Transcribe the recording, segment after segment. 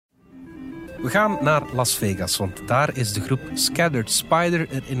We gaan naar Las Vegas, want daar is de groep Scattered Spider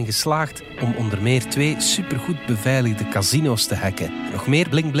erin geslaagd om onder meer 2 supergoed beveiligde casino's te hacken. En nog meer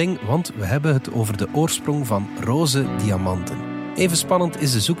bling bling, want we hebben het over de oorsprong van roze diamanten. Even spannend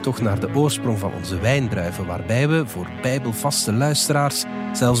is de zoektocht naar de oorsprong van onze wijndruiven, waarbij we voor bijbelvaste luisteraars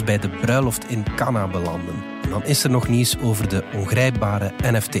zelfs bij de bruiloft in Cana belanden. En dan is er nog nieuws over de ongrijpbare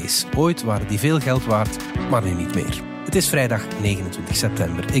NFT's. Ooit waren die veel geld waard, maar nu niet meer. Het is vrijdag 29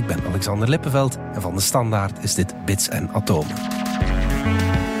 september. Ik ben Alexander Lippenveld en van de Standaard is dit Bits en Atomen.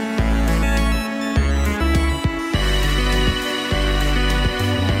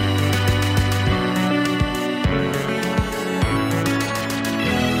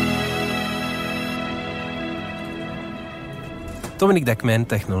 Dominique Dekmijn,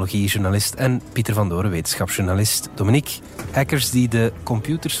 technologiejournalist en Pieter van Doren, wetenschapsjournalist. Dominique, hackers die de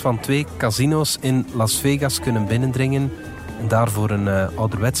computers van 2 casino's in Las Vegas kunnen binnendringen en daarvoor een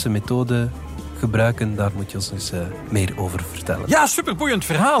ouderwetse methode gebruiken, daar moet je ons eens meer over vertellen. Ja, superboeiend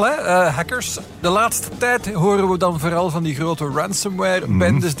verhaal, hè? Hackers. De laatste tijd horen we dan vooral van die grote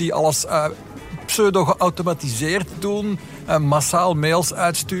ransomware-bendes die alles pseudo-geautomatiseerd doen, massaal mails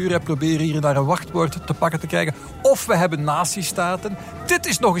uitsturen, proberen hier naar een wachtwoord te pakken te krijgen. Of we hebben nazistaten. Dit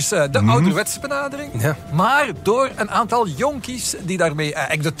is nog eens de ouderwetse benadering. Ja. Maar door een aantal jonkies die daarmee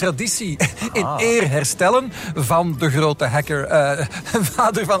eigenlijk de traditie in eer herstellen van de grote hacker,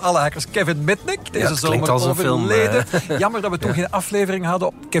 vader van alle hackers, Kevin Mitnick. Deze zomer overleden. Jammer dat we toen geen aflevering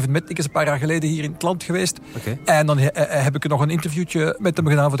hadden. Kevin Mitnick is een paar jaar geleden hier in het land geweest. Okay. En dan heb ik nog een interviewtje met hem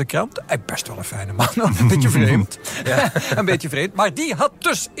gedaan voor de krant. Best wel een fijne man. Een beetje vreemd. Ja. Een beetje vreemd. Maar die had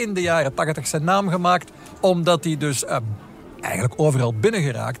dus in de jaren 80 zijn naam gemaakt, omdat hij dus eigenlijk overal binnen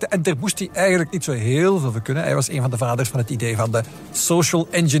geraakte. En daar moest hij eigenlijk niet zo heel veel voor kunnen. Hij was een van de vaders van het idee van de social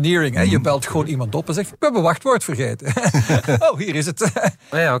engineering. Hè. Je belt gewoon iemand op en zegt, we hebben wachtwoord vergeten. Oh, hier is het.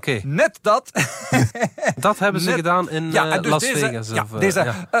 Ja, okay. Net dat. Dat hebben ze gedaan in dus Las Vegas. Wel,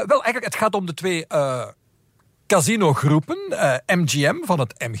 eigenlijk, het gaat om de 2 casinogroepen. MGM van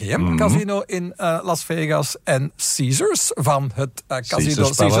het MGM-casino in Las Vegas en Caesars van het casino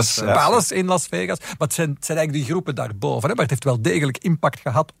Caesars Palace in Las Vegas. Maar het zijn eigenlijk die groepen daarboven. Hè? Maar het heeft wel degelijk impact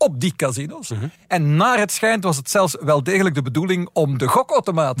gehad op die casino's. En naar het schijnt was het zelfs wel degelijk de bedoeling om de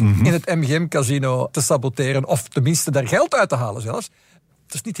gokautomaten in het MGM-casino te saboteren. Of tenminste daar geld uit te halen zelfs.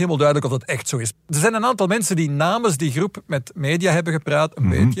 Het is niet helemaal duidelijk of dat echt zo is. Er zijn een aantal mensen die namens die groep met media hebben gepraat, een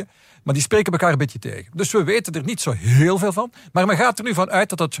beetje. Maar die spreken elkaar een beetje tegen. Dus we weten er niet zo heel veel van. Maar men gaat er nu van uit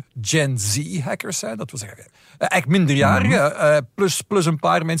dat het Gen Z-hackers zijn. Dat wil zeggen, eigenlijk minderjarigen. Plus een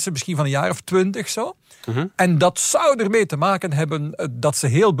paar mensen, misschien van een jaar of 20 zo. En dat zou ermee te maken hebben dat ze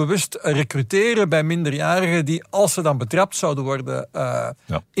heel bewust recruteren bij minderjarigen die, als ze dan betrapt zouden worden,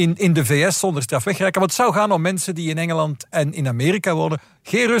 in de VS zonder straf wegraken. Want het zou gaan om mensen die in Engeland en in Amerika wonen.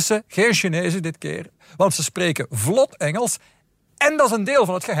 Geen Russen, geen Chinezen dit keer. Want ze spreken vlot Engels. En dat is een deel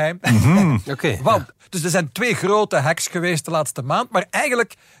van het geheim. Dus er zijn 2 grote hacks geweest de laatste maand. Maar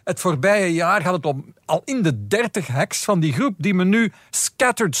eigenlijk het voorbije jaar gaat het om al in de 30 hacks van die groep die men nu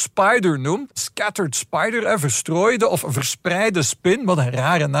Scattered Spider noemt. Scattered Spider, verstrooide of verspreide spin. Wat een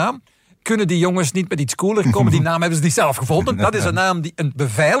rare naam. Kunnen die jongens niet met iets cooler komen? Die naam hebben ze niet zelf gevonden. Dat is een naam die een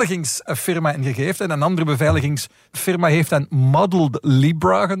beveiligingsfirma ingegeven heeft. En een andere beveiligingsfirma heeft hen Modeled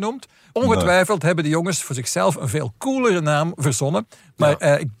Libra genoemd. Ongetwijfeld hebben die jongens voor zichzelf een veel coolere naam verzonnen.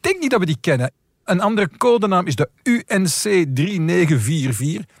 Maar ik denk niet dat we die kennen. Een andere codenaam is de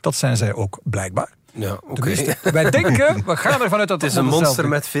UNC3944. Dat zijn zij ook blijkbaar. Ja, okay. Wij denken, we gaan ervan uit dat het is een monster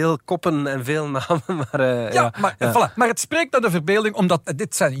met veel koppen en veel namen. Maar, Voilà. Maar het spreekt naar de verbeelding, omdat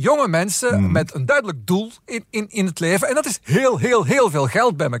dit zijn jonge mensen met een duidelijk doel in het leven. En dat is heel, heel, heel veel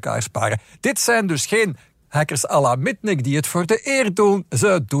geld bij elkaar sparen. Dit zijn dus geen hackers à la Mitnick die het voor de eer doen.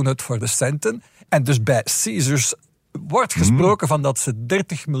 Ze doen het voor de centen. En dus bij Caesars wordt gesproken van dat ze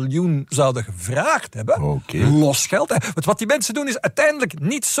 30 miljoen zouden gevraagd hebben. Los geld. Want wat die mensen doen is uiteindelijk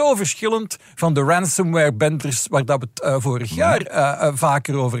niet zo verschillend van de ransomware-benders waar dat we het vorig jaar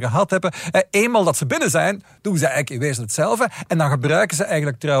vaker over gehad hebben. Eenmaal dat ze binnen zijn, doen ze eigenlijk in wezen hetzelfde. En dan gebruiken ze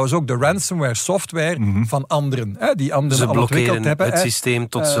eigenlijk trouwens ook de ransomware-software van anderen. Die anderen al ontwikkeld hebben. Het systeem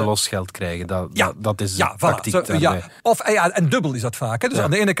tot ze losgeld krijgen. Dat is de tactiek. En dubbel is dat vaak. Hè? Dus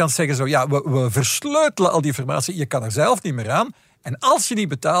aan de ene kant zeggen ze, we versleutelen al die informatie. Je kan er zelf niet meer aan. En als je niet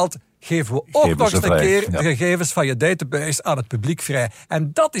betaalt, geven we ook nog eens een keer de gegevens van je database aan het publiek vrij. En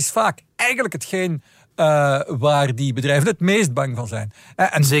dat is vaak eigenlijk hetgeen waar die bedrijven het meest bang van zijn.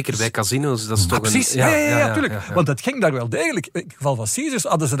 En zeker bij casino's, dat is toch precies. Ja, tuurlijk. Ja. Want het ging daar wel degelijk. In het geval van Caesars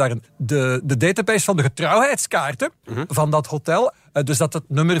hadden ze daar de database van de getrouwheidskaarten van dat hotel. Dus dat het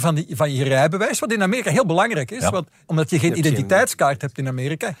nummer van je rijbewijs, wat in Amerika heel belangrijk is. Want, omdat je geen identiteitskaart hebt in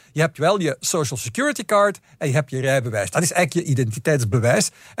Amerika. Je hebt wel je Social Security card en je hebt je rijbewijs. Dat is eigenlijk je identiteitsbewijs.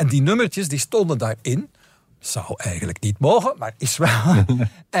 En die nummertjes die stonden daarin. Zou eigenlijk niet mogen, maar is wel.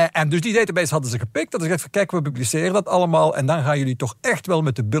 En dus die database hadden ze gepikt. Dat is gezegd, kijk, we publiceren dat allemaal. En dan gaan jullie toch echt wel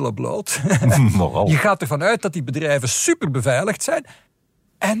met de billen bloot. Je gaat ervan uit dat die bedrijven super beveiligd zijn.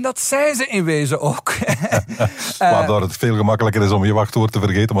 En dat zijn ze in wezen ook. Waardoor het veel gemakkelijker is om je wachtwoord te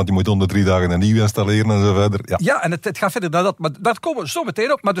vergeten, want je moet om de 3 dagen een nieuw installeren en zo verder. Ja, en het gaat verder naar dat. Maar daar komen we zo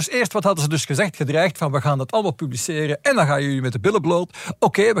meteen op. Maar dus eerst, wat hadden ze dus gezegd, gedreigd van we gaan dat allemaal publiceren en dan gaan jullie met de billen bloot.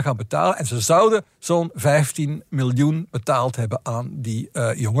 Oké, we gaan betalen. En ze zouden zo'n 15 miljoen betaald hebben aan die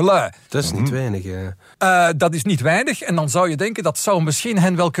jongelui. Dat is niet weinig. Dat is niet weinig. En dan zou je denken, dat zou misschien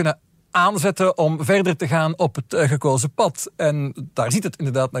hen wel kunnen aanzetten om verder te gaan op het gekozen pad. En daar ziet het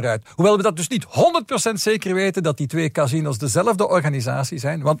inderdaad naar uit. Hoewel we dat dus niet 100% zeker weten dat die 2 casinos dezelfde organisatie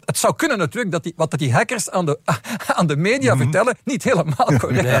zijn. Want het zou kunnen natuurlijk dat wat die hackers aan de media vertellen niet helemaal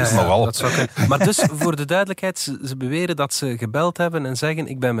correct is. Dat zou kunnen. Maar dus voor de duidelijkheid, ze beweren dat ze gebeld hebben en zeggen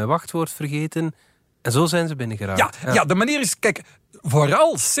ik ben mijn wachtwoord vergeten. En zo zijn ze binnengeraakt. Ja, de manier is, kijk,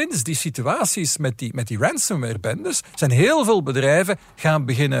 vooral sinds die situaties met die ransomware-bendes zijn heel veel bedrijven gaan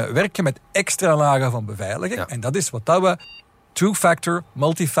beginnen werken met extra lagen van beveiliging. Ja. En dat is wat we two-factor,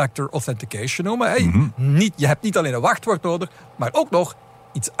 multi-factor authentication noemen. Je hebt niet alleen een wachtwoord nodig, maar ook nog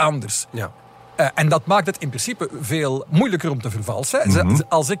iets anders. Ja. En dat maakt het in principe veel moeilijker om te vervalsen.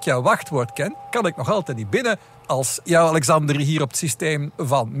 Als ik jouw wachtwoord ken, kan ik nog altijd niet binnen als jou, Alexander, hier op het systeem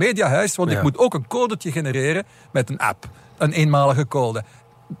van Mediahuis. Want ik moet ook een codetje genereren met een app. Een eenmalige code.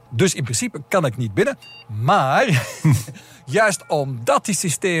 Dus in principe kan ik niet binnen. Maar juist omdat die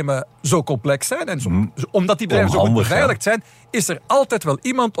systemen zo complex zijn en omdat die bedrijven zo goed beveiligd zijn, is er altijd wel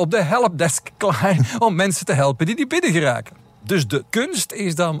iemand op de helpdesk klaar om mensen te helpen die niet binnen geraken. Dus de kunst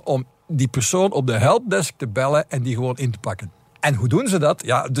is dan om die persoon op de helpdesk te bellen en die gewoon in te pakken. En hoe doen ze dat?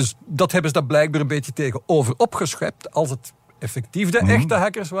 Ja, dus dat hebben ze dan blijkbaar een beetje tegenover opgeschept als het effectief de echte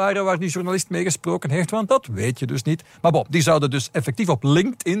hackers waren waar die journalist mee gesproken heeft, want dat weet je dus niet. Maar bon, die zouden dus effectief op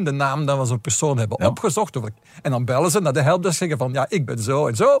LinkedIn de naam dan van zo'n persoon hebben opgezocht. En dan bellen ze naar de helpdesk zeggen van ja, ik ben zo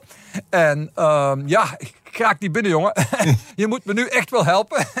en zo. En ik raak niet binnen, jongen. Je moet me nu echt wel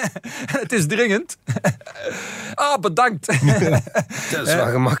helpen. Het is dringend. Bedankt. Dat is wel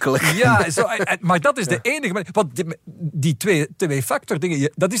gemakkelijk. Ja, maar dat is de enige manier. Want die twee-factor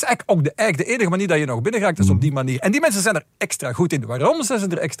dingen, dat is eigenlijk ook de enige manier dat je nog binnen raakt, is op die manier. En die mensen zijn er extra goed in. Waarom zijn ze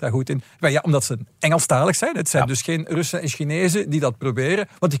er extra goed in? Ja, omdat ze Engelstalig zijn. Het zijn dus geen Russen en Chinezen die dat proberen.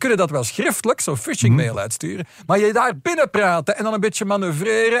 Want die kunnen dat wel schriftelijk, zo'n phishing mail uitsturen. Maar je daar binnen praten en dan een beetje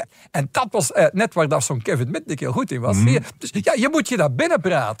manoeuvreren. En dat was net waar dat zo'n Kevin Mitnick heel goed in was. Dus je moet je daar binnen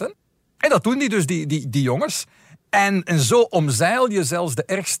praten. En dat doen die dus, die jongens. En zo omzeil je zelfs de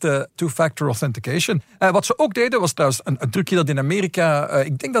ergste two-factor authentication. Wat ze ook deden was trouwens een trucje dat in Amerika,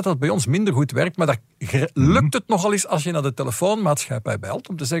 ik denk dat dat bij ons minder goed werkt, maar daar lukt het nogal eens als je naar de telefoonmaatschappij belt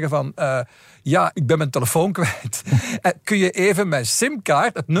om te zeggen van, ik ben mijn telefoon kwijt. Kun je even mijn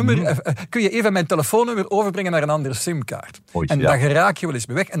simkaart, het nummer, kun je even mijn telefoonnummer overbrengen naar een andere simkaart? En dan geraak je wel eens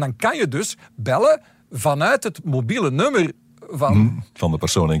mee weg. En dan kan je dus bellen vanuit het mobiele nummer van de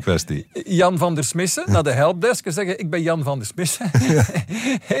persoon in kwestie. Jan van der Smissen, naar de helpdesk en zeggen, ik ben Jan van der Smissen.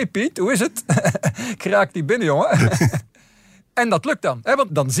 Hey Piet, hoe is het? Ik raak die binnen, jongen. En dat lukt dan.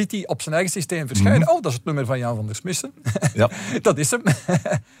 Want dan ziet hij op zijn eigen systeem verschijnen. Dat is het nummer van Jan van der Smissen. Ja. Dat is hem.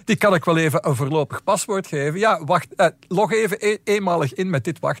 Die kan ik wel even een voorlopig paswoord geven. Ja, wacht, log even eenmalig in met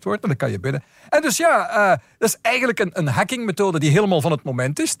dit wachtwoord en dan kan je binnen. En dus dat is eigenlijk een hackingmethode die helemaal van het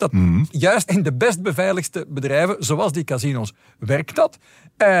moment is. Dat juist in de best beveiligste bedrijven, zoals die casino's, werkt dat.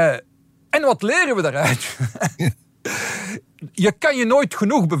 En wat leren we daaruit? Je kan je nooit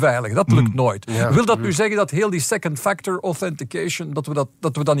genoeg beveiligen. Dat lukt nooit. Ja. Wil dat nu zeggen dat heel die second factor authentication, dat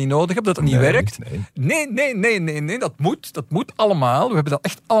we dat niet nodig hebben, dat het niet werkt? Nee. Dat moet allemaal. We hebben dat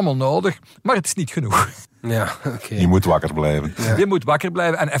echt allemaal nodig. Maar het is niet genoeg. Ja, okay. Je moet wakker blijven. Ja. Je moet wakker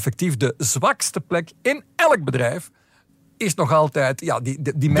blijven. En effectief de zwakste plek in elk bedrijf is nog altijd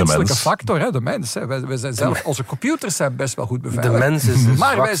die menselijke factor, hè, de mens. Hè. Wij zijn zelf, onze computers zijn best wel goed beveiligd. De mens is de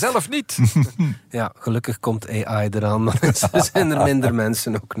maar wij zelf niet. Ja, gelukkig komt AI eraan. Dan zijn er minder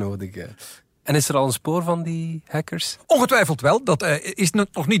mensen ook nodig. Hè. En is er al een spoor van die hackers? Ongetwijfeld wel. Dat is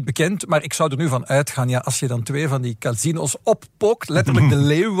nog niet bekend. Maar ik zou er nu van uitgaan. Als je dan 2 van die casino's oppookt, letterlijk de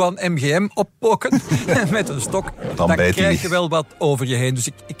leeuw van MGM oppoken met een stok, dan krijg je wel wat over je heen. Dus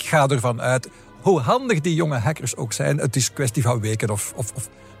ik ga ervan uit, hoe handig die jonge hackers ook zijn, het is een kwestie van weken of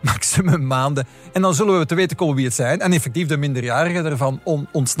maximum maanden. En dan zullen we te weten komen wie het zijn. En effectief de minderjarigen ervan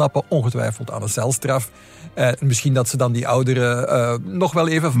ontsnappen ongetwijfeld aan een celstraf. Misschien dat ze dan die ouderen nog wel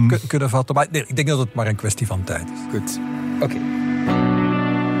even kunnen vatten. Maar nee, ik denk dat het maar een kwestie van tijd is. Goed, oké.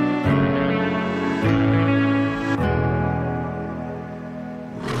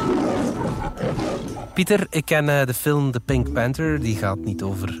 Pieter, ik ken de film The Pink Panther. Die gaat niet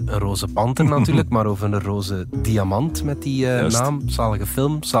over een roze panter natuurlijk, maar over een roze diamant met die naam. Zalige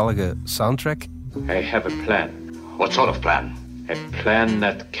film, zalige soundtrack. I have a plan. What sort of plan? A plan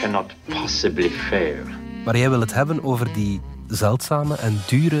that cannot possibly fail. Maar jij wil het hebben over die zeldzame en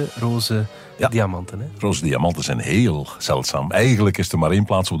dure roze diamanten. Hè? Roze diamanten zijn heel zeldzaam. Eigenlijk is er maar één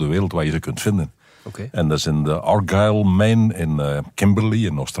plaats op de wereld waar je ze kunt vinden. Okay. En dat is in de Argyle Mine in Kimberley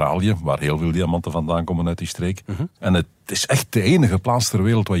in Australië, waar heel veel diamanten vandaan komen uit die streek. Uh-huh. En het is echt de enige plaats ter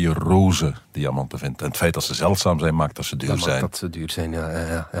wereld waar je roze diamanten vindt. En het feit dat ze zeldzaam zijn, maakt dat ze duur zijn. Dat ze duur zijn,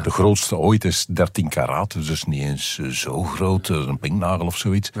 ja. De grootste ooit is 13 karaat, dus niet eens zo groot, een pinknagel of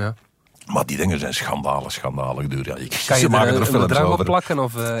zoiets. Ja. Maar die dingen zijn schandalig duur. Ja, kan je er een bedrag op plakken?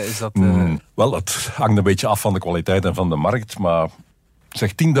 Of is dat... Wel, het hangt een beetje af van de kwaliteit en van de markt, maar...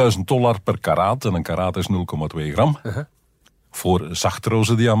 Zeg $10.000 per karaat, en een karaat is 0,2 gram. Uh-huh. Voor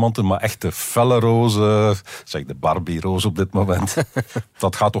zachtroze diamanten, maar echte felle roze, zeg de Barbie-roze op dit moment,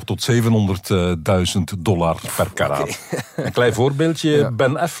 dat gaat toch tot $700.000 per karaat. Okay. Een klein voorbeeldje, ja.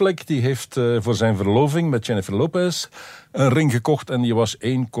 Ben Affleck die heeft voor zijn verloving met Jennifer Lopez een ring gekocht en die was $1,2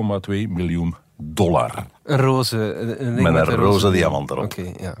 miljoen. Een roze... Met een roze diamant erop.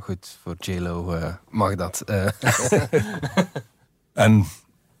 Oké, ja, goed. Voor J-Lo mag dat. En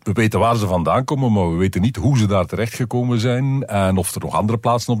we weten waar ze vandaan komen, maar we weten niet hoe ze daar terechtgekomen zijn. En of er nog andere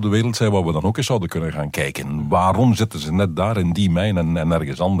plaatsen op de wereld zijn waar we dan ook eens zouden kunnen gaan kijken. Waarom zitten ze net daar in die mijn en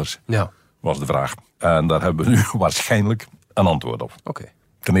nergens anders? Ja. Was de vraag. En daar hebben we nu waarschijnlijk een antwoord op. Oké.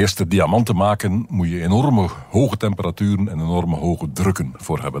 Ten eerste, diamanten maken moet je enorme hoge temperaturen en enorme hoge drukken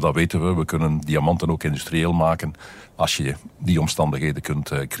voor hebben. Dat weten we. We kunnen diamanten ook industrieel maken als je die omstandigheden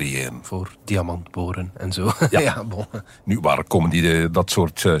kunt creëren. Voor diamantboren en zo. Ja. Nu, waar komen dat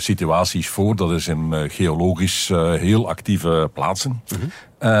soort situaties voor? Dat is in geologisch heel actieve plaatsen.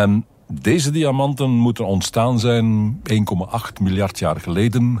 Uh-huh. Deze diamanten moeten ontstaan zijn 1,8 miljard jaar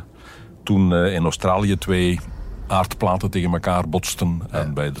geleden. Toen in Australië 2... aardplaten tegen elkaar botsten. Ja.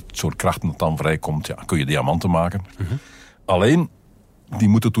 En bij het soort krachten dat dan vrijkomt, kun je diamanten maken. Uh-huh. Alleen, die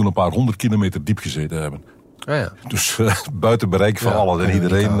moeten toen een paar 100 kilometer diep gezeten hebben. Ja. Dus buiten bereik van alles en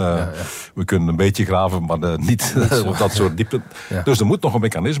iedereen. We kunnen een beetje graven, maar niet op dat soort diepte. Ja. Dus er moet nog een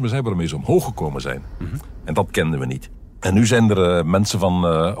mechanisme zijn waarmee ze omhoog gekomen zijn. Uh-huh. En dat kenden we niet. En nu zijn er mensen van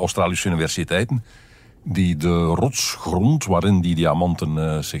Australische universiteiten die de rotsgrond waarin die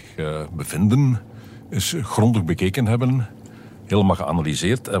diamanten zich bevinden is grondig bekeken hebben, helemaal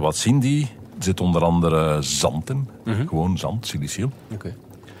geanalyseerd. En wat zien die? Er zit onder andere zand in. Uh-huh. Gewoon zand, silicium. Okay.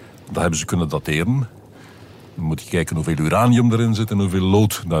 Dat hebben ze kunnen dateren. Dan moet je kijken hoeveel uranium erin zit en hoeveel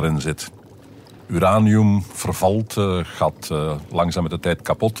lood daarin zit. Uranium vervalt, gaat langzaam met de tijd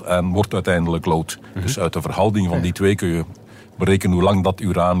kapot en wordt uiteindelijk lood. Uh-huh. Dus uit de verhouding van die twee kun je berekenen hoe lang dat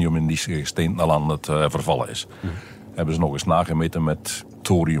uranium in die gesteenten al aan het vervallen is. Uh-huh. Hebben ze nog eens nagemeten met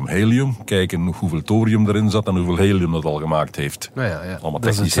thorium-helium. Kijken hoeveel thorium erin zat en hoeveel helium dat al gemaakt heeft. Allemaal dat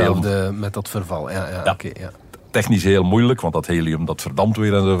is hetzelfde met dat verval. Ja. Technisch heel moeilijk, want dat helium dat verdampt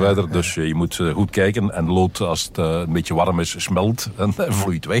weer en zo verder. Ja. Dus je moet goed kijken. En lood, als het een beetje warm is, smelt en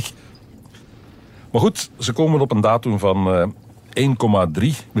vloeit weg. Maar goed, ze komen op een datum van 1,3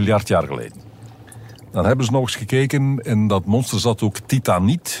 miljard jaar geleden. Dan hebben ze nog eens gekeken. In dat monster zat ook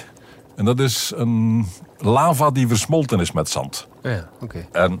titaniet. En dat is een lava die versmolten is met zand. Okay.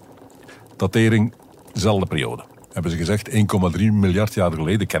 En datering, dezelfde periode. Hebben ze gezegd, 1,3 miljard jaar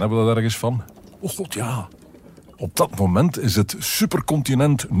geleden, kennen we dat ergens van? Oh god, ja. Op dat moment is het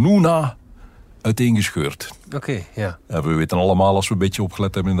supercontinent Nuna uiteengescheurd. Oké. En we weten allemaal, als we een beetje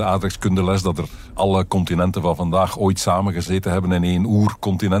opgelet hebben in de aardrijkskundeles, dat er alle continenten van vandaag ooit samengezeten hebben in één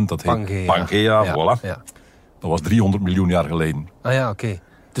oercontinent. Dat heet Pangea. Voilà. Ja. Dat was 300 miljoen jaar geleden. Oké.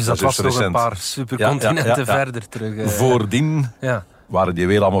 Dus dat was nog een paar supercontinenten verder terug. Voordien waren die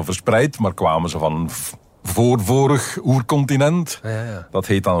weer allemaal verspreid, maar kwamen ze van vorig oercontinent. Ja. Dat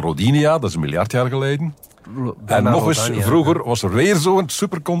heet dan Rodinia, dat is 1 miljard jaar geleden. En nog eens, vroeger was er weer zo'n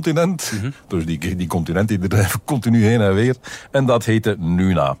supercontinent. Uh-huh. Dus die continenten die drijven continu heen en weer. En dat heette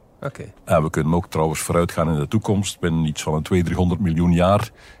Nuna. Okay. En we kunnen ook trouwens vooruitgaan in de toekomst. Binnen iets van 200-300 miljoen jaar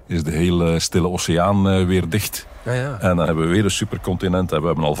is de hele Stille Oceaan weer dicht. Ja. En dan hebben we weer een supercontinent en we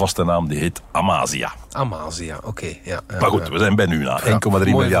hebben alvast een naam, die heet Amasia. Amasia, oké. Ja. Maar goed, we zijn bij nu na, 1,3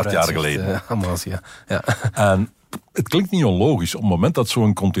 miljard jaar geleden. Amasia, ja. En het klinkt niet onlogisch. Op het moment dat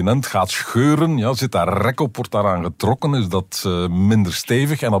zo'n continent gaat scheuren, zit daar rek op, wordt daaraan getrokken, is dat minder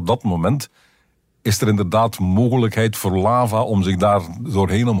stevig. En op dat moment is er inderdaad mogelijkheid voor lava om zich daar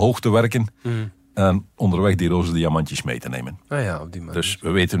doorheen omhoog te werken. En onderweg die roze diamantjes mee te nemen. Op die manier. Dus we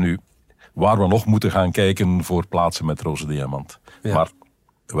weten nu waar we nog moeten gaan kijken voor plaatsen met roze diamant. Ja. Maar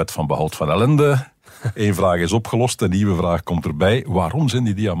de wet van behoud van ellende. Eén vraag is opgelost, een nieuwe vraag komt erbij. Waarom zijn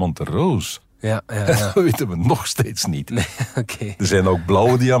die diamanten roze? Ja. Dat weten we nog steeds niet. Nee, oké. Er zijn ook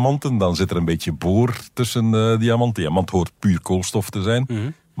blauwe diamanten, dan zit er een beetje boor tussen diamant. Diamant hoort puur koolstof te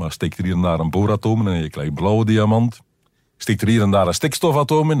zijn. Maar steekt er hier en daar een booratoom in en je krijgt blauwe diamant. Steekt er hier en daar een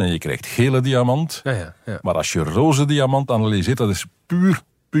stikstofatoom in en je krijgt gele diamant. Ja. Maar als je roze diamant analyseert, dat is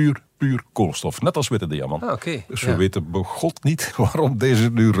puur koolstof. Net als witte diamant. Oké. Dus we weten begot niet waarom deze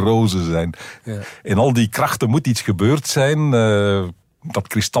nu roze zijn. Ja. In al die krachten moet iets gebeurd zijn. Dat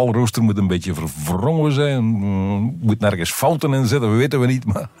kristalrooster moet een beetje verwrongen zijn. Moet nergens fouten in zitten, weten we niet.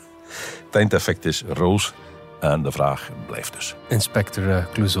 Maar het eindeffect is roos. En de vraag blijft dus. Inspector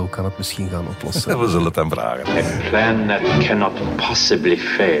Clouseau kan het misschien gaan oplossen. We zullen het hem vragen. A plan that cannot possibly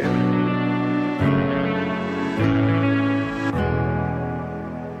fail.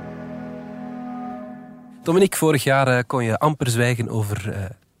 Dominique, vorig jaar kon je amper zwijgen over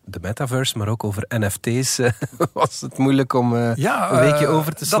de metaverse, maar ook over NFT's. Was het moeilijk om een weekje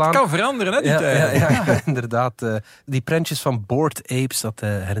over te slaan? Dat kan veranderen, hè, die tijd. Ja, inderdaad. Die prentjes van Bored Apes, dat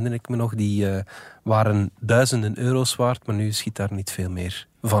herinner ik me nog, die waren duizenden euro's waard, maar nu schiet daar niet veel meer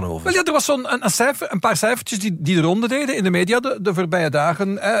van over. Wel ja, er was een paar cijfertjes die de ronde deden in de media de voorbije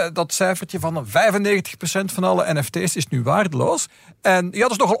dagen. Dat cijfertje van 95% van alle NFT's is nu waardeloos. En ja,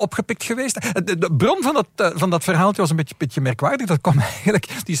 dat is nogal opgepikt geweest. De bron van dat verhaaltje was een beetje merkwaardig. Dat kwam eigenlijk,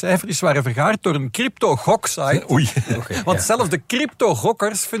 die cijfertjes waren vergaard door een crypto-goksite. Oei. Okay, Want zelfs de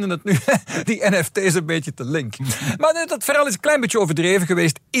crypto-gokkers vinden het nu, die NFT's, een beetje te link. Maar dat verhaal is een klein beetje overdreven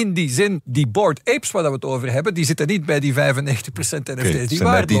geweest. In die zin, die Bored Apes waar we het over hebben, die zitten niet bij die 95% NFT's. Die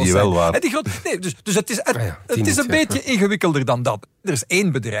waardeloos die wel waard. Dus het is een beetje ingewikkelder dan dat. Er is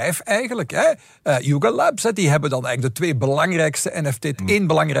één bedrijf eigenlijk, Yuga Labs, die hebben dan eigenlijk de twee belangrijkste NFT's. Eén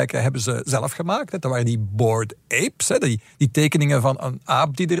belangrijke hebben ze zelf gemaakt. Dat waren die Bored Apes, die tekeningen van een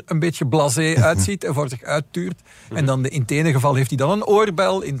aap die er een beetje blasé uitziet en voor zich uittuurt. En dan in het ene geval heeft hij dan een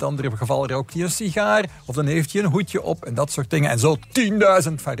oorbel, in het andere geval rookt hij een sigaar, of dan heeft hij een hoedje op en dat soort dingen. En zo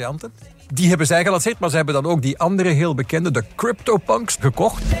 10.000 varianten. Die hebben zij gelanceerd, maar ze hebben dan ook die andere heel bekende, de CryptoPunks,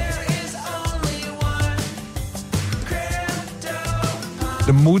 gekocht.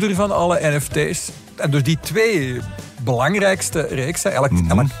 De moeder van alle NFT's. En dus die twee belangrijkste reeksen, elk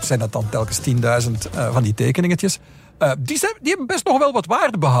zijn dat dan telkens 10.000 van die tekeningetjes. Die hebben best nog wel wat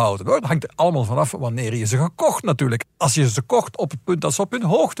waarde behouden, hoor. Dat hangt er allemaal vanaf wanneer je ze gekocht natuurlijk. Als je ze kocht op het punt dat ze op hun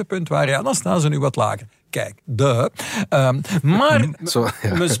hoogtepunt waren, dan staan ze nu wat lager. Kijk, maar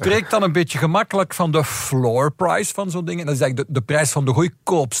men spreekt dan een beetje gemakkelijk van de floor price van zo'n ding. En dat is eigenlijk de prijs van de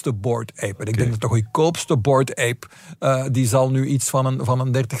goedkoopste Bored Ape. En ik denk dat de goedkoopste Bored Ape, die zal nu iets van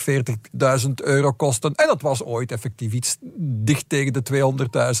een 30.000, 40.000 euro kosten. En dat was ooit effectief iets dicht tegen de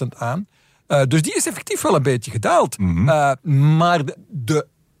 200.000 aan. Dus die is effectief wel een beetje gedaald. Maar de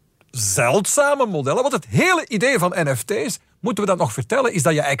zeldzame modellen, want het hele idee van NFT's, moeten we dat nog vertellen, is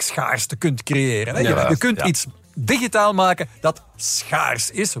dat je eigenlijk schaarste kunt creëren. Hè? Je kunt iets digitaal maken dat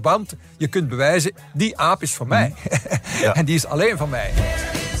schaars is, want je kunt bewijzen, die aap is van mij. En die is alleen van mij.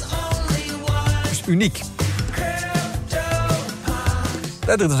 Dus uniek.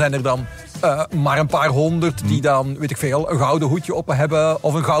 Er zijn er dan maar een paar honderd die dan, weet ik veel, een gouden hoedje op hebben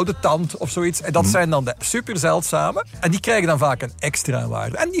of een gouden tand of zoiets. En dat zijn dan de super zeldzame. En die krijgen dan vaak een extra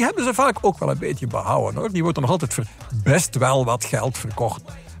waarde. En die hebben ze vaak ook wel een beetje behouden, hoor. Die wordt dan nog altijd voor best wel wat geld verkocht.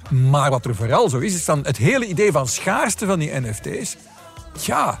 Maar wat er vooral zo is dan het hele idee van schaarste van die NFT's.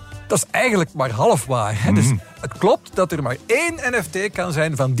 Ja, dat is eigenlijk maar half waar. Hè? Dus het klopt dat er maar één NFT kan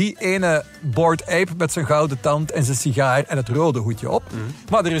zijn van die ene Bored Ape met zijn gouden tand en zijn sigaar en het rode hoedje op.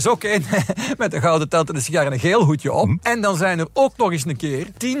 Maar er is ook één met een gouden tand en een sigaar en een geel hoedje op. En dan zijn er ook nog eens een keer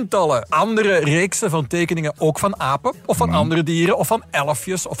tientallen andere reeksen van tekeningen, ook van apen of van andere dieren of van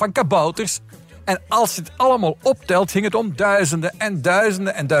elfjes of van kabouters. En als je het allemaal optelt, ging het om duizenden en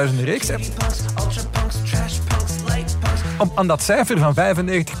duizenden en duizenden reeksen. om aan dat cijfer van 95%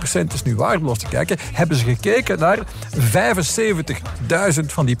 is nu waardeloos te kijken, hebben ze gekeken naar 75.000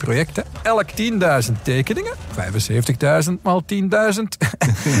 van die projecten. Elk 10.000 tekeningen. 75.000 maal 10.000.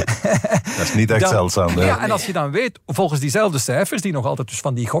 Dat is niet echt zeldzaam. Ja, en als je dan weet, volgens diezelfde cijfers, die nog altijd dus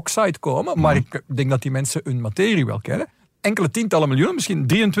van die goksite komen, maar ik denk dat die mensen hun materie wel kennen, enkele tientallen miljoenen, misschien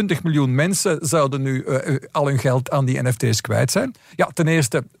 23 miljoen mensen zouden nu al hun geld aan die NFT's kwijt zijn. Ja, ten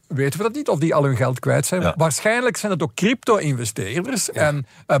eerste weten we dat niet, of die al hun geld kwijt zijn. Ja. Waarschijnlijk zijn het ook crypto-investeerders. Ja. En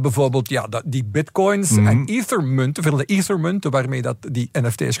bijvoorbeeld die bitcoins en ethermunten, veel de ethermunten waarmee die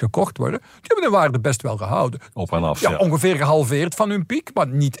NFT's gekocht worden, die hebben hun waarde best wel gehouden. Op en af, Ongeveer gehalveerd van hun piek, maar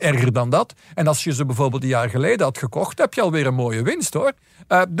niet erger dan dat. En als je ze bijvoorbeeld een jaar geleden had gekocht, heb je alweer een mooie winst, hoor.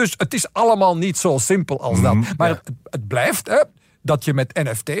 Dus het is allemaal niet zo simpel als dat. Maar het blijft, dat je met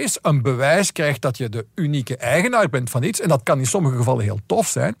NFT's een bewijs krijgt dat je de unieke eigenaar bent van iets. En dat kan in sommige gevallen heel tof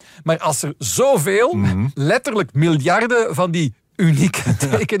zijn. Maar als er zoveel, letterlijk miljarden van die unieke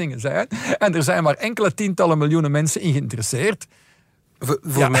tekeningen zijn, en er zijn maar enkele tientallen miljoenen mensen in geïnteresseerd.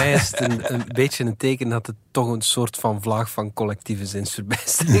 Voor mij is het een beetje een teken dat het toch een soort van vlaag van collectieve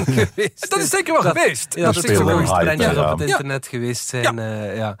zinsverbijstering geweest is. Dat is zeker wel geweest. Ja, dat is toch wel trendjes op het internet geweest zijn.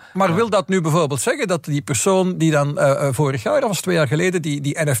 Maar wil dat nu bijvoorbeeld zeggen dat die persoon die dan vorig jaar of 2 jaar geleden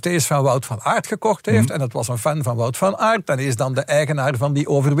die NFT's van Wout van Aert gekocht heeft, en dat was een fan van Wout van Aert, en is dan de eigenaar van die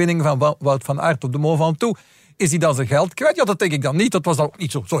overwinning van Wout van Aert op de Mont Ventoux, is hij dan zijn geld kwijt? Ja, dat denk ik dan niet. Dat was dan ook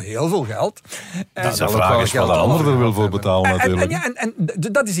niet zo heel veel geld. Dat is de vraag is wat de ander er wil voor betalen natuurlijk. En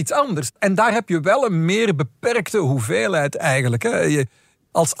dat is iets anders. En daar heb je wel een meer beperkte hoeveelheid eigenlijk. Hè.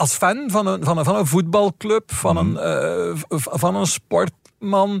 Als fan van een voetbalclub, van een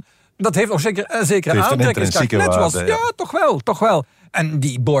sportman, dat heeft ook zeker aantrekkingskracht. Net zoals, toch wel. En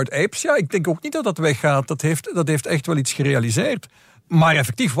die Bored Apes, ik denk ook niet dat dat weggaat. Dat heeft echt wel iets gerealiseerd. Maar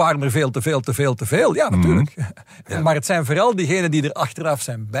effectief waren er veel te veel. Ja, natuurlijk. Maar het zijn vooral diegenen die er achteraf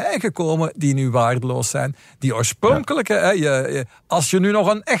zijn bijgekomen, die nu waardeloos zijn. Die oorspronkelijke, als je nu nog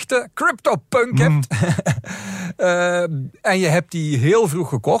een echte CryptoPunk hebt, en je hebt die heel vroeg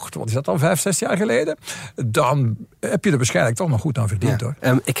gekocht, wat is dat dan, 5-6 jaar geleden, dan heb je er waarschijnlijk toch nog goed aan verdiend, hoor.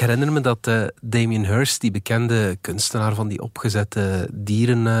 Ik herinner me dat Damien Hirst, die bekende kunstenaar van die opgezette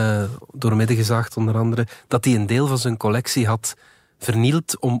dieren, doormidden gezaagd onder andere, dat hij een deel van zijn collectie had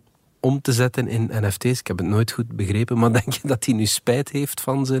vernield om te zetten in NFT's. Ik heb het nooit goed begrepen, maar denk je dat hij nu spijt heeft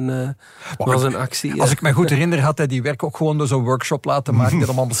van zijn actie? Als ik me goed herinner, had hij die werk ook gewoon door zo'n workshop laten maken. Die had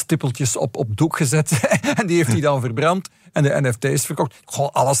hem allemaal stippeltjes op doek gezet. En die heeft hij dan verbrand en de NFT's verkocht. Goh,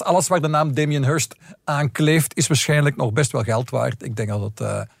 alles waar de naam Damien Hirst aan kleeft, is waarschijnlijk nog best wel geld waard. Ik denk dat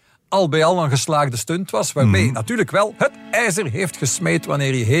het al bij al een geslaagde stunt was, waarmee je natuurlijk wel het ijzer heeft gesmeed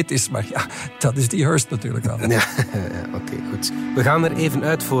wanneer hij heet is. Maar ja, dat is die Hearst natuurlijk wel. Ja, oké, goed. We gaan er even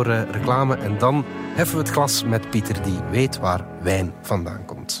uit voor reclame en dan heffen we het glas met Pieter, die weet waar wijn vandaan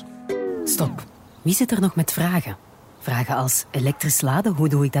komt. Stop. Wie zit er nog met vragen? Vragen als elektrisch laden, hoe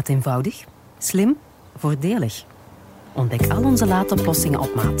doe ik dat eenvoudig? Slim? Voordelig? Ontdek al onze laadoplossingen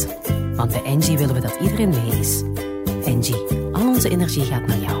op maat. Want bij Engie willen we dat iedereen mee is. Engie, al onze energie gaat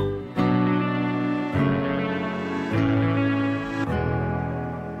naar jou.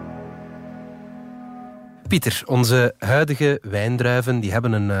 Pieter, onze huidige wijndruiven die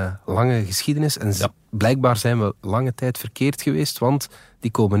hebben een lange geschiedenis en blijkbaar zijn we lange tijd verkeerd geweest, want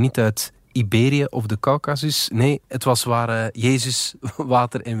die komen niet uit Iberië of de Caucasus. Nee, het was waar Jezus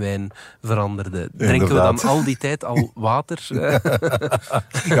water in wijn veranderde. Drinken we dan al die tijd al water?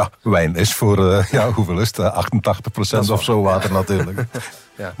 Ja, wijn is voor, hoeveel is het? 88% of zo water natuurlijk.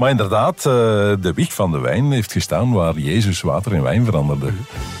 Ja. Maar inderdaad, de wieg van de wijn heeft gestaan waar Jezus water in wijn veranderde.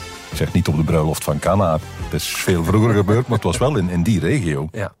 Ik zeg niet op de bruiloft van Cana. Het is veel vroeger gebeurd, maar het was wel in die regio.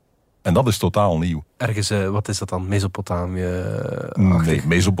 Ja. En dat is totaal nieuw. Ergens, wat is dat dan? Mesopotamië? Nee,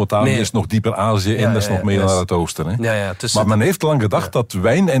 Mesopotamië is nog dieper Azië in, dat is nog meer naar het oosten. Hè? Maar men heeft lang gedacht dat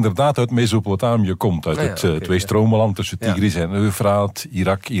wijn inderdaad uit Mesopotamië komt. Uit het tweestromenland tussen Tigris en Eufraat,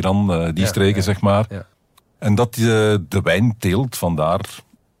 Irak, Iran, die streken zeg maar. Ja. En dat de wijnteelt vandaar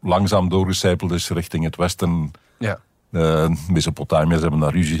langzaam doorgecijpeld is richting het westen. Ja. Mesopotamiërs hebben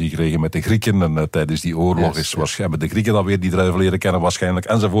daar ruzie gekregen met de Grieken en tijdens die oorlog hebben de Grieken dan weer die druiven leren kennen waarschijnlijk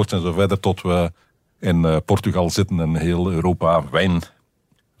enzovoort en zo verder tot we in Portugal zitten en heel Europa wijn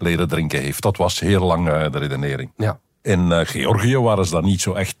leren drinken heeft. Dat was heel lang de redenering. Ja. In Georgië waren ze daar niet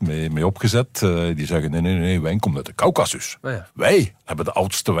zo echt mee opgezet. Die zeggen nee, wijn komt uit de Caucasus. Oh ja. Wij hebben de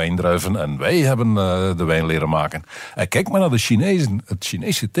oudste wijndruiven en wij hebben de wijn leren maken. En kijk maar naar de Chinezen. Het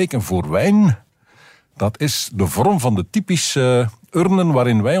Chinese teken voor wijn, dat is de vorm van de typische urnen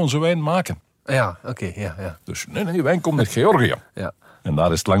waarin wij onze wijn maken. Ja, oké. Ja. Dus nee, wijn komt uit Georgië. Ja. En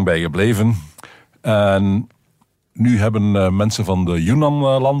daar is het lang bij gebleven. En Nu hebben mensen van de Yunnan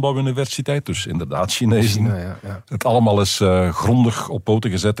Landbouwuniversiteit, dus inderdaad Chinezen, Ja. het allemaal eens grondig op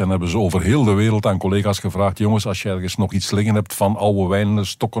poten gezet en hebben ze over heel de wereld aan collega's gevraagd, jongens, als je ergens nog iets liggen hebt van oude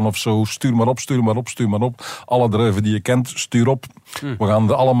wijnstokken of zo, stuur maar op. Alle druiven die je kent, stuur op. We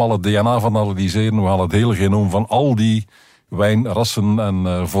gaan allemaal het DNA van analyseren, we gaan het hele genoom van al die wijnrassen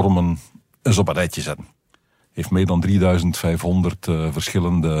en vormen eens op een rijtje zetten. Heeft meer dan 3500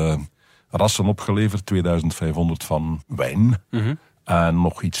 verschillende rassen opgeleverd, 2500 van wijn en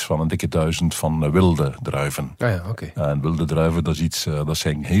nog iets van een dikke 1000 van wilde druiven. Oké. En wilde druiven, dat is iets, dat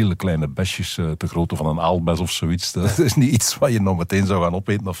zijn hele kleine besjes, te grootte van een aalbes of zoiets. Dat is niet iets wat je nog meteen zou gaan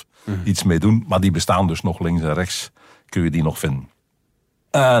opeten of iets mee doen, maar die bestaan dus nog links en rechts, kun je die nog vinden.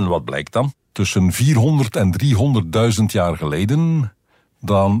 En wat blijkt dan? Tussen 400 en 300.000 jaar geleden,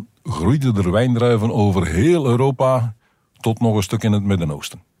 dan groeiden er wijndruiven over heel Europa tot nog een stuk in het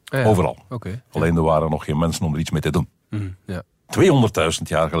Midden-Oosten. Overal. Okay. Alleen er waren nog geen mensen om er iets mee te doen. Ja. 200.000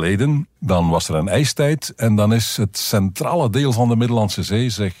 jaar geleden, dan was er een ijstijd en dan is het centrale deel van de Middellandse Zee,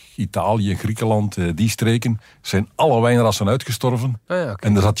 zeg Italië, Griekenland, die streken, zijn alle wijnrassen uitgestorven.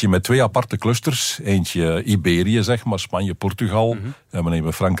 En dan zat je met 2 aparte clusters. Eentje Iberië, zeg maar, Spanje, Portugal. En we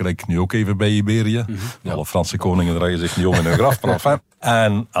nemen Frankrijk nu ook even bij Iberië. Alle Franse koningen draaien zich niet om in hun graf. Maar enfin.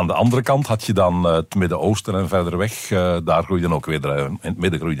 En aan de andere kant had je dan het Midden-Oosten en verder weg. Daar groeiden ook weer druiven. In het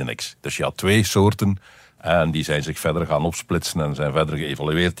midden groeide niks. Dus je had 2 soorten. En die zijn zich verder gaan opsplitsen en zijn verder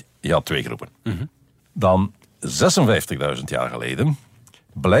geëvolueerd. Je had 2 groepen. Dan 56.000 jaar geleden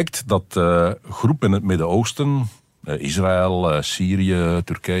blijkt dat de groep in het Midden-Oosten, Israël, Syrië,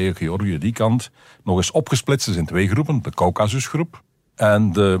 Turkije, Georgië, die kant, nog eens opgesplitst is in 2 groepen. De Caucasusgroep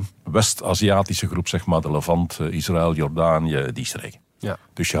en de West-Aziatische groep, zeg maar, de Levant, Israël, Jordanië, die streken. Ja.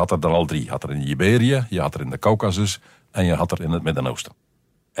 Dus je had er dan al 3. Je had er in Iberië, je had er in de Caucasus en je had er in het Midden-Oosten.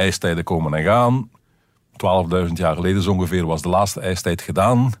 IJstijden komen en gaan. 12.000 jaar geleden zo ongeveer was de laatste ijstijd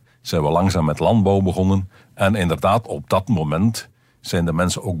gedaan. Zijn we langzaam met landbouw begonnen. En inderdaad, op dat moment zijn de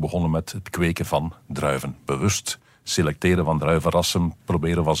mensen ook begonnen met het kweken van druiven. Bewust selecteren van druivenrassen,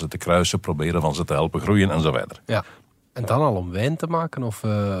 proberen van ze te kruisen, proberen van ze te helpen groeien en zo verder. Ja. En dan al om wijn te maken? Of,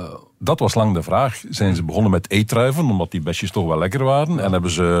 Dat was lang de vraag. Zijn ze begonnen met eetdruiven, omdat die besjes toch wel lekker waren. En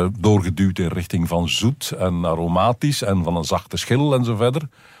hebben ze doorgeduwd in richting van zoet en aromatisch en van een zachte schil en zo verder.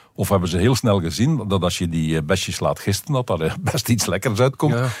 Of hebben ze heel snel gezien dat als je die besjes laat gisten, dat daar best iets lekkers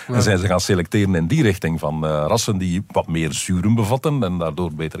uitkomt. Ja. En zijn ze gaan selecteren in die richting van rassen die wat meer zuren bevatten en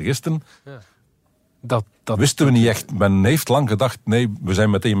daardoor beter gisten. Ja. Dat wisten we niet echt. Men heeft lang gedacht, nee, we zijn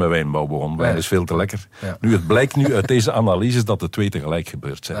meteen met wijnbouw begonnen. Wijn is veel te lekker. Ja. Nu, het blijkt nu uit deze analyses dat de 2 tegelijk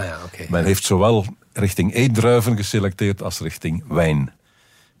gebeurd zijn. Okay. Men heeft zowel richting eetdruiven geselecteerd als richting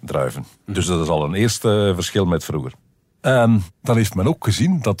wijndruiven. Dus dat is al een eerste verschil met vroeger. Dan heeft men ook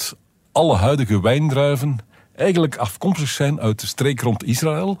gezien dat alle huidige wijndruiven eigenlijk afkomstig zijn uit de streek rond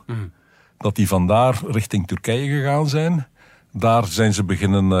Israël. Dat die vandaar richting Turkije gegaan zijn. Daar zijn ze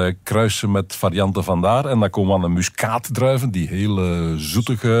beginnen kruisen met varianten vandaar. En dan komen aan de muskaatdruiven, die hele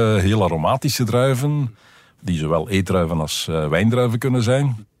zoetige, heel aromatische druiven. Die zowel eetdruiven als wijndruiven kunnen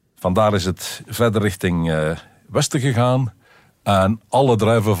zijn. Vandaar is het verder richting westen gegaan. En alle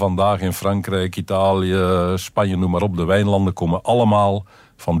druiven vandaag in Frankrijk, Italië, Spanje, noem maar op, de wijnlanden komen allemaal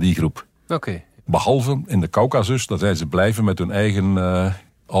van die groep. Okay. Behalve in de Caucasus, daar zijn ze blijven met hun eigen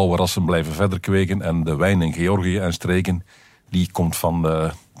oude rassen blijven verder kweken. En de wijn in Georgië en streken, die komt van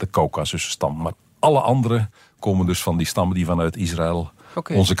de Caucasus-stam. Maar alle andere komen dus van die stammen die vanuit Israël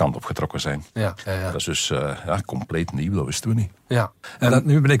onze kant opgetrokken zijn. Ja. Dat is dus compleet nieuw, dat wisten we niet. Ja. En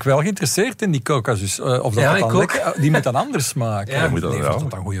nu ben ik wel geïnteresseerd in die Caucasus. Of dat ik ook. Die moet dan anders smaken. Ja, levert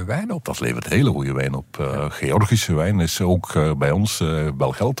dat dan goede wijn op? Dat levert hele goede wijn op. Georgische wijn is ook bij ons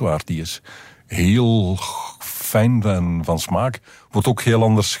wel geld waard. Die is heel fijn en van smaak. Wordt ook heel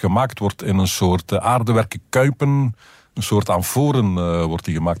anders gemaakt. Wordt in een soort aardewerken kuipen. Een soort amforen wordt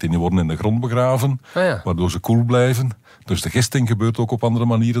die gemaakt. Die worden in de grond begraven. Waardoor ze koel blijven. Dus de gisting gebeurt ook op andere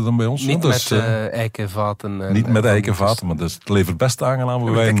manieren dan bij ons. Niet met eikenvaten. Niet met eikenvaten, maar het levent best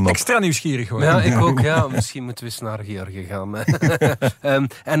aangename wijn op. Extra nieuwsgierig hoor. Ja, ik ook. Ja. Misschien moeten we eens naar Georgië gaan.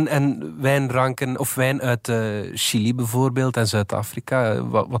 En wijnranken, of wijn uit Chili bijvoorbeeld en Zuid-Afrika.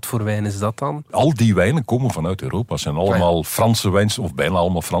 Wat voor wijn is dat dan? Al die wijnen komen vanuit Europa. Het zijn allemaal Franse wijnstokken, of bijna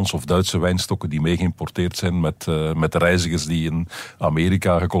allemaal Franse of Duitse wijnstokken die mee geïmporteerd zijn met de reizigers die in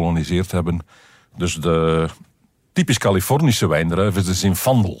Amerika gekoloniseerd hebben. Dus de typisch Californische wijndruif is de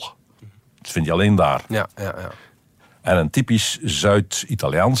Zinfandel. Dat vind je alleen daar. Ja. En een typisch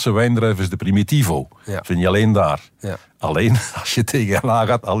Zuid-Italiaanse wijndruif is de Primitivo. Ja. Vind je alleen daar. Ja. Alleen als je tegen hen aan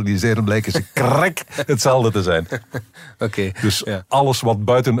gaat analyseren, blijken ze krek hetzelfde te zijn. Oké. Dus ja. alles wat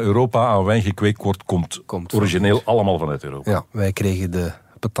buiten Europa aan wijn gekweekt wordt, komt origineel allemaal vanuit Europa. Ja, wij kregen de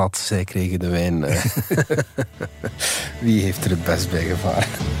patat, zij kregen de wijn. Wie heeft er het best bij gevaren?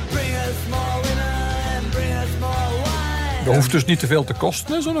 Dat hoeft dus niet te veel te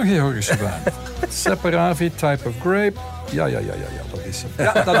kosten, hè, zo'n Georgische wijn. Saperavi, type of grape. Ja, dat is hem.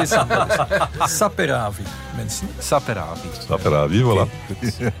 Ja, dat is hem. Saperavi, mensen. Saperavi. Saperavi, voilà.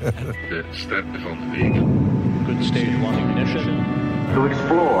 De ster van de week. Good stage 1 ignition. To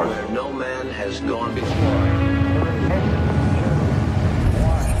explore where no man has gone before.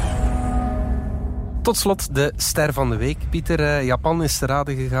 Tot slot de ster van de week. Pieter, Japan is te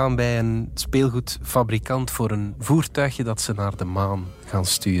raden gegaan bij een speelgoedfabrikant voor een voertuigje dat ze naar de maan gaan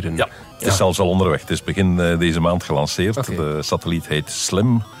sturen. Ja, het is zelfs al onderweg. Het is begin deze maand gelanceerd. Okay. De satelliet heet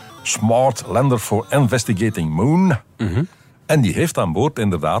SLIM, Smart Lander for Investigating Moon. Mm-hmm. En die heeft aan boord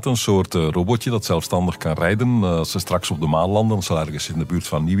inderdaad een soort robotje dat zelfstandig kan rijden. Als ze straks op de maan landen, dat zal ergens in de buurt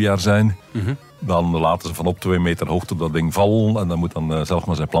van Nieuwjaar zijn. Mm-hmm. Dan laten ze van op 2 meter hoogte op dat ding vallen en dan moet dan zelf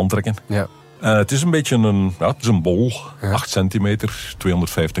maar zijn plan trekken. Ja. Het is een beetje een bol, 8 centimeter,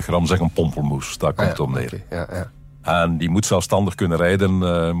 250 gram, zeg een pompelmoes. Daar komt het om neer. Okay. Ja. En die moet zelfstandig kunnen rijden,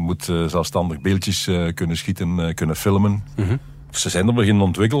 moet zelfstandig beeldjes kunnen schieten, kunnen filmen. Mm-hmm. Ze zijn er beginnen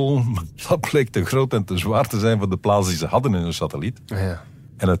ontwikkelen. Dat bleek te groot en te zwaar te zijn voor de plaats die ze hadden in hun satelliet. Ja.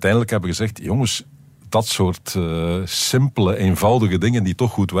 En uiteindelijk hebben we gezegd, jongens, dat soort simpele, eenvoudige dingen die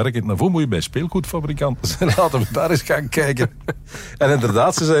toch goed werken, daarvoor moet je bij speelgoedfabrikanten zijn. Laten we daar eens gaan kijken. En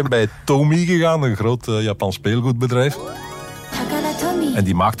inderdaad, ze zijn bij Tomy gegaan, een groot Japans speelgoedbedrijf. En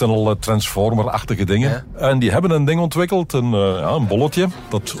die maakten al Transformer-achtige dingen. Ja. En die hebben een ding ontwikkeld, een bolletje,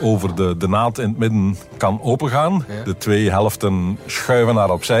 dat over de naad in het midden kan opengaan. Ja. De 2 helften schuiven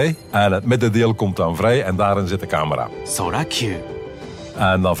naar opzij. En het middendeel komt dan vrij en daarin zit de camera.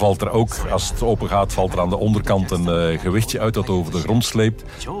 En dan valt er ook, als het open gaat, valt er aan de onderkant een gewichtje uit dat over de grond sleept.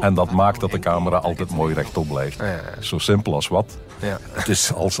 En dat maakt dat de camera altijd mooi rechtop blijft. Ja. Zo simpel als wat. Ja. Het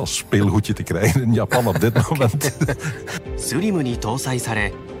is als speelgoedje te krijgen in Japan op dit moment.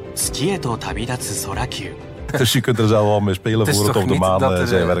 Dus je kunt er zelf wel mee spelen voor het op de maan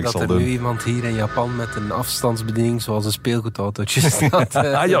zijn werk zal doen. Dat er nu iemand hier in Japan met een afstandsbediening zoals een speelgoedautootje staat.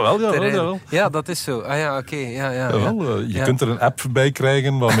 Jawel. Ja, dat is zo. Ah ja, oké. Ja. Je kunt er een app bij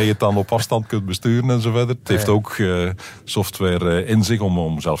krijgen waarmee je het dan op afstand kunt besturen en zo verder. Het heeft ook software in zich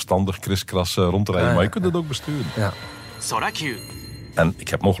om zelfstandig kriskras rond te rijden, maar je kunt het ook besturen. Ja. En ik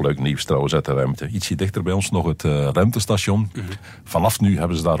heb nog leuk nieuws trouwens uit de ruimte. Ietsje dichter bij ons nog het ruimtestation. Mm-hmm. Vanaf nu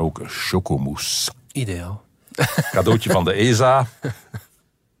hebben ze daar ook chocomousse. Ideaal. Cadeautje van de ESA.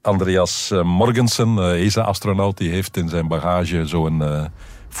 Andreas Morgensen, ESA-astronaut, die heeft in zijn bagage zo'n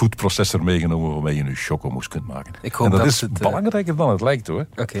foodprocessor meegenomen waarmee je nu chocomousse kunt maken. En dat is belangrijker dan het lijkt hoor.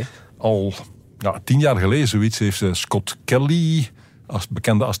 Okay. Al 10 jaar geleden zoiets heeft Scott Kelly, als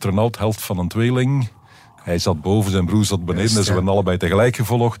bekende astronaut, held van een tweeling. Hij zat boven, zijn broer zat beneden en ze werden allebei tegelijk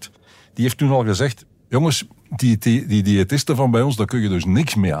gevolgd. Die heeft toen al gezegd, jongens, die diëtisten van bij ons, daar kun je dus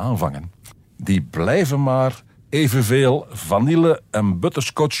niks mee aanvangen. Die blijven maar evenveel vanille en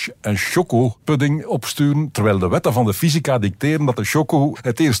butterscotch en chocopudding opsturen, terwijl de wetten van de fysica dicteren dat de choco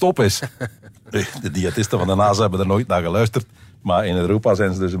het eerst op is. De diëtisten van de NASA hebben er nooit naar geluisterd, maar in Europa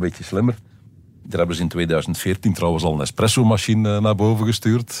zijn ze dus een beetje slimmer. Daar hebben ze in 2014 trouwens al een espresso-machine naar boven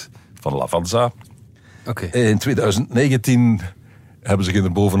gestuurd, van Lavazza. Okay. In 2019 hebben ze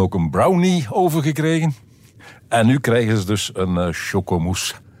erboven ook een brownie over gekregen. En nu krijgen ze dus een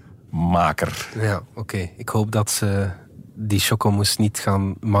chocomousse-maker. Ja, oké. Ik hoop dat ze die chocomousse niet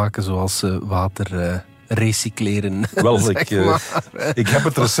gaan maken zoals ze water recycleren. Wel, ik heb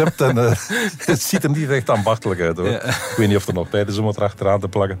het recept en het ziet er niet echt ambachtelijk uit hoor. Ja. Ik weet niet of er nog tijd is om het erachteraan te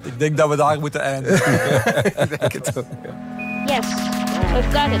plakken. Ik denk dat we daar moeten eindigen. Ik denk het ook, ja. Yes,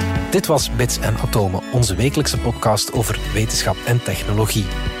 we've got it. Dit was Bits en Atomen, onze wekelijkse podcast over wetenschap en technologie.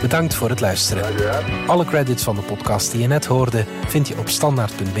 Bedankt voor het luisteren. Alle credits van de podcast die je net hoorde vind je op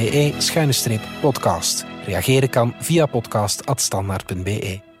standaard.be/podcast. Reageren kan via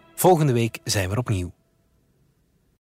podcast@standaard.be. Volgende week zijn we opnieuw.